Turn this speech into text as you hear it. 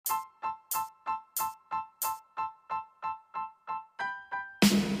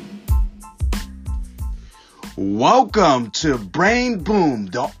Welcome to Brain Boom,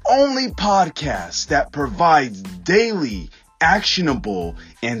 the only podcast that provides daily, actionable,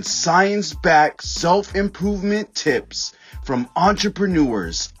 and science-backed self-improvement tips from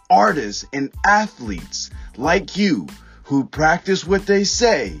entrepreneurs, artists, and athletes like you who practice what they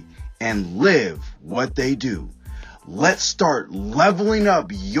say and live what they do. Let's start leveling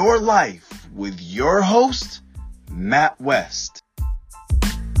up your life with your host, Matt West.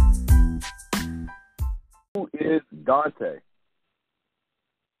 Who is Dante?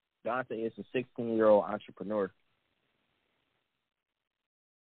 Dante is a 16-year-old entrepreneur.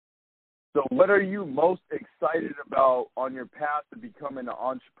 So what are you most excited about on your path to becoming an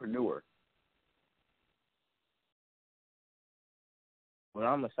entrepreneur? What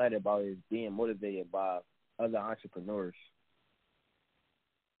I'm excited about is being motivated by other entrepreneurs.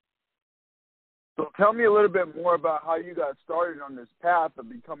 So tell me a little bit more about how you got started on this path of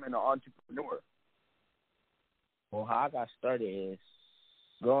becoming an entrepreneur. Well, how I got started is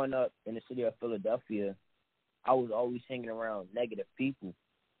growing up in the city of Philadelphia, I was always hanging around negative people.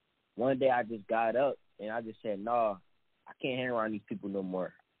 One day I just got up and I just said, nah, I can't hang around these people no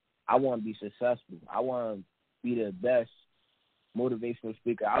more. I want to be successful. I want to be the best motivational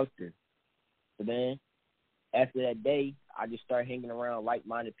speaker out there. So then after that day, I just started hanging around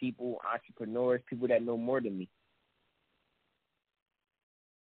like-minded people, entrepreneurs, people that know more than me.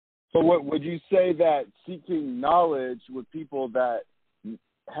 So what would you say that seeking knowledge with people that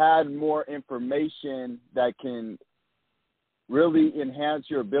had more information that can really enhance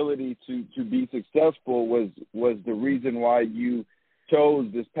your ability to be successful was the reason why you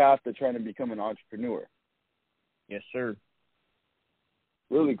chose this path to trying to become an entrepreneur? Yes, sir.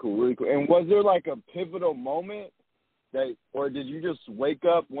 Really cool, really cool. And was there like a pivotal moment or did you just wake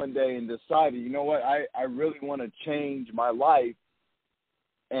up one day and decided, you know what, I really want to change my life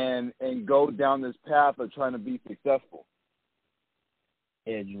and go down this path of trying to be successful?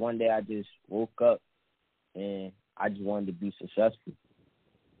 Yeah, just one day I just woke up and I just wanted to be successful.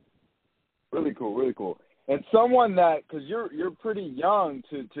 Really cool, really cool. And someone that, because you're pretty young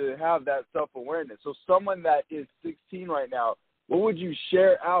to have that self-awareness, so someone that is 16 right now, what would you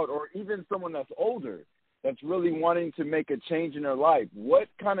share out, or even someone that's older that's really wanting to make a change in their life, what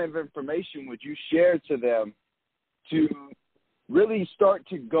kind of information would you share to them to really start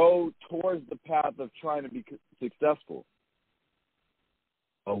to go towards the path of trying to be successful?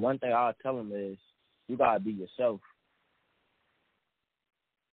 But one thing I'll tell them is you got to be yourself.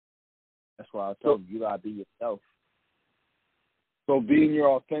 That's what I'll tell them. You got to be yourself. So being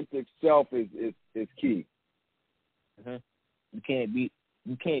your authentic self is key. Mm-hmm. You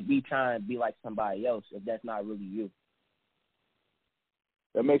can't be trying to be like somebody else if that's not really you.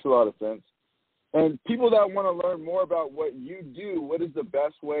 That makes a lot of sense. And people that want to learn more about what you do, what is the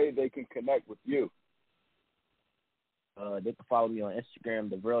best way they can connect with you? They can follow me on Instagram,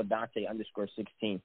 @TheRealDante_16.